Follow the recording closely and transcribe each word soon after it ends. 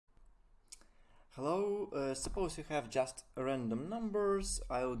Hello, suppose you have just random numbers.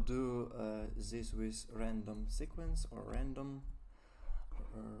 I'll do this with random sequence or random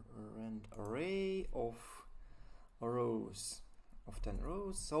array of rows, of 10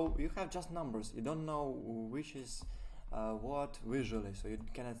 rows. So you have just numbers, you don't know which is what visually, so you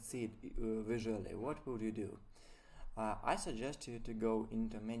cannot see it visually. What would you do? I suggest you to go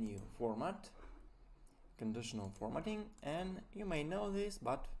into menu format, conditional formatting, and you may know this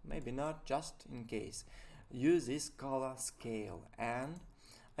but maybe not, just in case. Use this color scale, and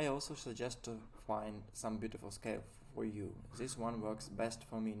I also suggest to find some beautiful scale for you. This one works best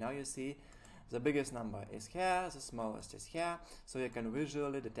for me. Now you see the biggest number is here, the smallest is here, so you can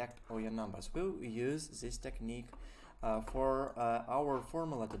visually detect all your numbers. We'll use this technique for our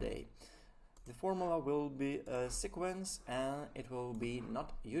formula today. The formula will be a sequence, and it will be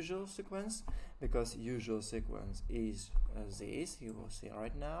not usual sequence, because usual sequence is this. You will see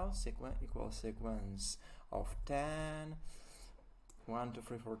right now, sequence equals sequence of 10. 1, 2,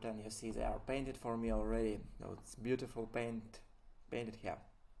 3, 4, 10. You see they are painted for me already. So it's beautiful painted here.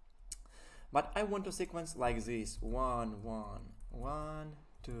 But I want to sequence like this: 1, 1, 1,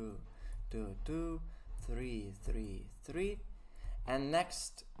 2, 2, 2, 3, 3, 3, and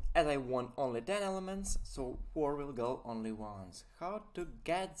next, as I want only 10 elements, so 4 will go only once. How to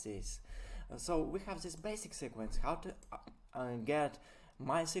get this? So we have this basic sequence. How to get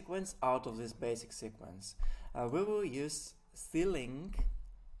my sequence out of this basic sequence? We will use ceiling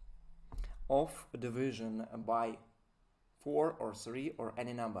of division by 4 or 3 or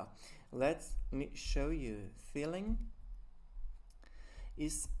any number. Let me show you. Ceiling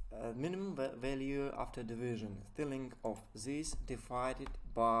is minimum value after division. Ceiling of this divided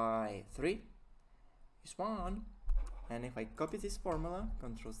by 3 is 1. And if I copy this formula,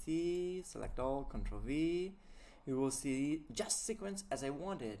 Ctrl C, select all, Ctrl V, you will see just sequence as I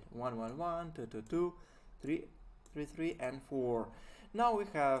wanted: 1, 1, 1, 2, 2, 2, 3, 3, 3, and 4. Now we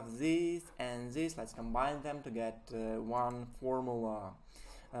have this and this. Let's combine them to get one formula.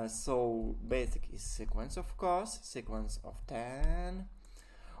 So basic is sequence, of course, sequence of 10,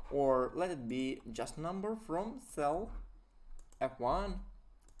 or let it be just number from cell F1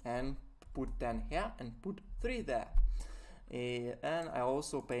 and put 10 here and put 3 there. And I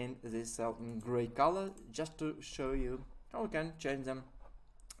also paint this cell in gray color just to show you how we can change them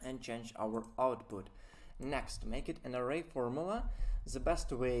and change our output. Next, make it an array formula. The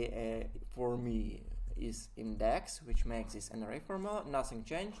best way for me is index, which makes this an array formula. Nothing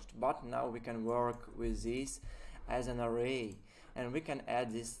changed, but now we can work with this as an array, and we can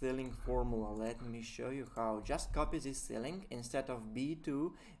add this ceiling formula. Let me show you how. Just copy this ceiling. Instead of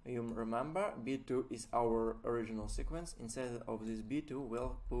B2, you remember B2 is our original sequence. Instead of this B2,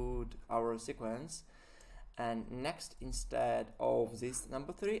 we'll put our sequence, and next, instead of this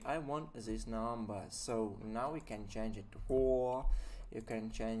number 3, I want this number. So now we can change it to 4, you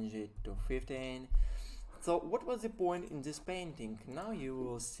can change it to 15. So what was the point in this painting? Now you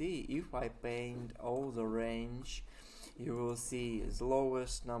will see, if I paint all the range, you will see the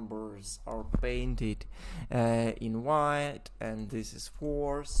lowest numbers are painted in white, and this is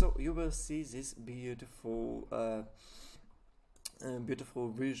 4. So you will see this beautiful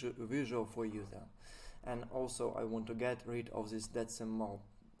beautiful visual for you there. And also I want to get rid of this decimal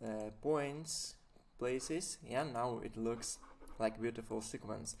places. Yeah, now it looks like beautiful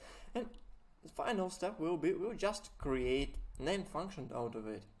sequence. And the final step will be, we'll just create name function out of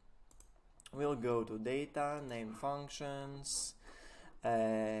it. We'll go to data, name functions,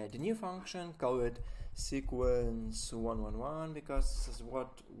 the new function, call it sequence 111, because this is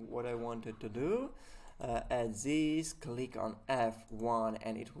what I wanted to do. Add this, click on F1,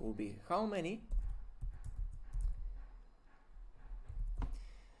 and it will be how many?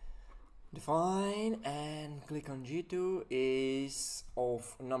 Define, and click on G2 is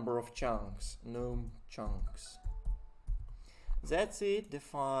of number of chunks, no chunks. That's it.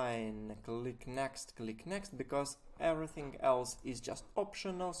 Define, click next, because everything else is just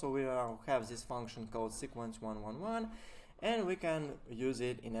optional. So we now have this function called sequence 111, and we can use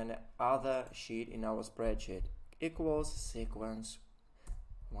it in another sheet in our spreadsheet. Equals sequence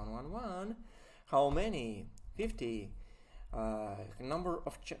 111. How many? 50. Number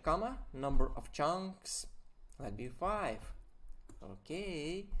of number of chunks, let be 5.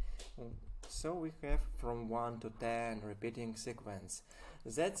 Okay, so we have from 1 to 10 repeating sequence.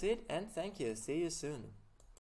 That's it, and thank you. See you soon.